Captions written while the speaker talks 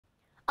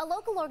A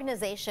local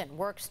organization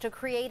works to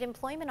create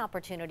employment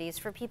opportunities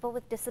for people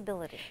with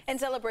disabilities. In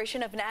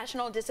celebration of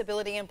National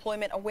Disability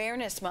Employment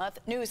Awareness Month,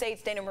 News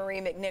 8's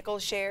Danamarie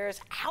McNicholl shares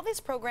how this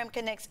program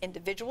connects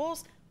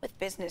individuals with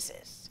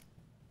businesses.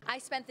 I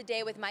spent the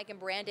day with Mike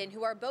and Brandon,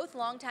 who are both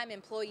longtime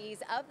employees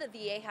of the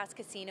Viejas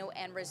Casino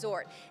and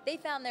Resort. They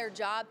found their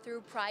job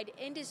through Pride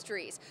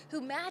Industries, who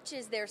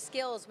matches their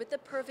skills with the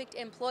perfect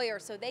employer,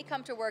 so they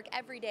come to work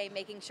every day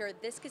making sure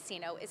this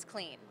casino is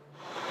clean.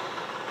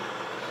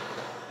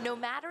 No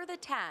matter the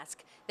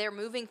task, they're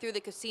moving through the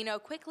casino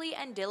quickly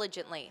and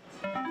diligently.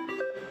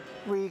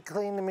 We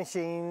clean the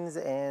machines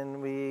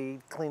and we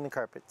clean the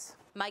carpets.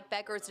 Mike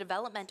Becker's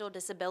developmental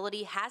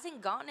disability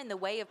hasn't gotten in the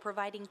way of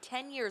providing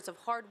 10 years of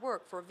hard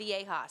work for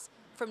Viejas,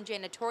 from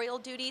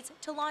janitorial duties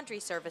to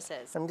laundry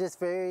services. I'm just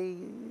very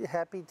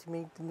happy to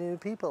meet the new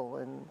people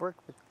and work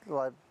with a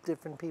lot of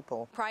different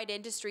people. Pride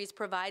Industries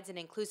provides an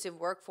inclusive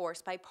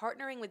workforce by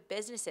partnering with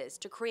businesses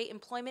to create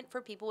employment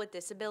for people with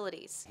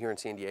disabilities. Here in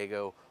San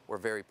Diego, we're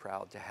very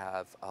proud to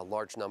have a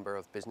large number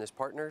of business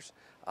partners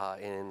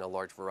in a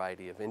large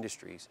variety of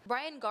industries.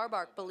 Brian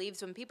Garbark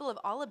believes when people of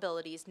all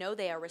abilities know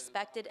they are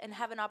respected and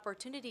have an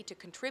opportunity to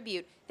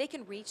contribute, they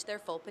can reach their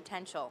full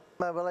potential.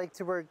 I would like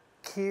to work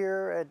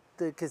here at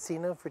the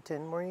casino for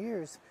 10 more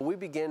years. We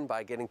begin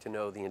by getting to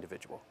know the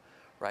individual,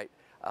 right?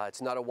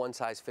 It's not a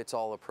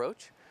one-size-fits-all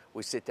approach.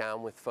 We sit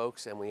down with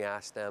folks and we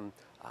ask them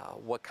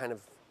what kind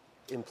of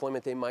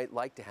employment they might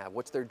like to have.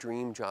 What's their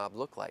dream job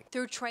look like?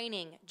 Through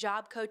training,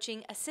 job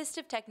coaching,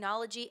 assistive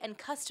technology, and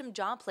custom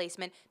job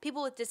placement,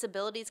 people with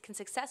disabilities can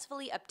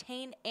successfully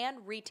obtain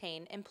and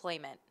retain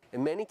employment.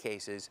 In many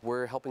cases,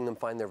 we're helping them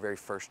find their very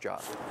first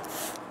job.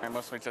 I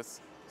mostly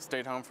just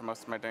stayed home for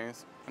most of my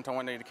days until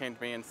one day they came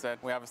to me and said,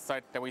 "We have a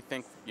site that we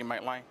think you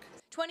might like."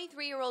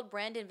 23-year-old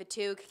Brandon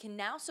Vitug can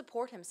now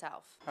support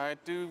himself. I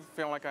do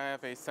feel like I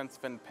have a sense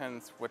of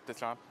independence with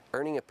this job.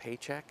 Earning a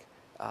paycheck,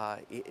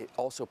 it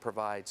also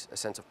provides a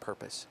sense of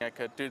purpose. I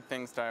could do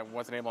things that I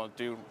wasn't able to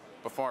do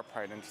before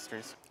Pride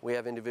Industries. We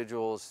have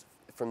individuals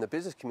from the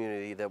business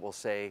community that will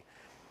say,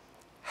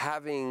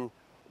 having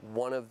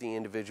one of the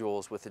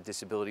individuals with a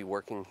disability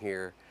working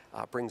here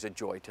brings a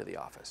joy to the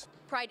office.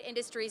 Pride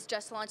Industries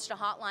just launched a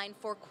hotline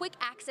for quick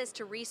access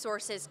to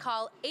resources.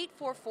 Call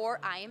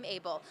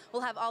 844-I-AM-ABLE.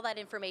 We'll have all that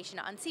information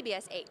on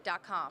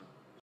CBS8.com.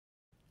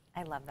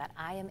 I love that.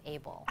 I am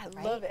able. I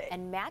love it.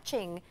 And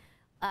matching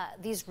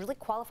these really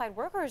qualified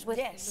workers with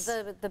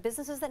the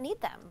businesses that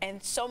need them.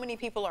 And so many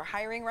people are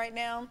hiring right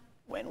now.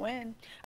 Win-win.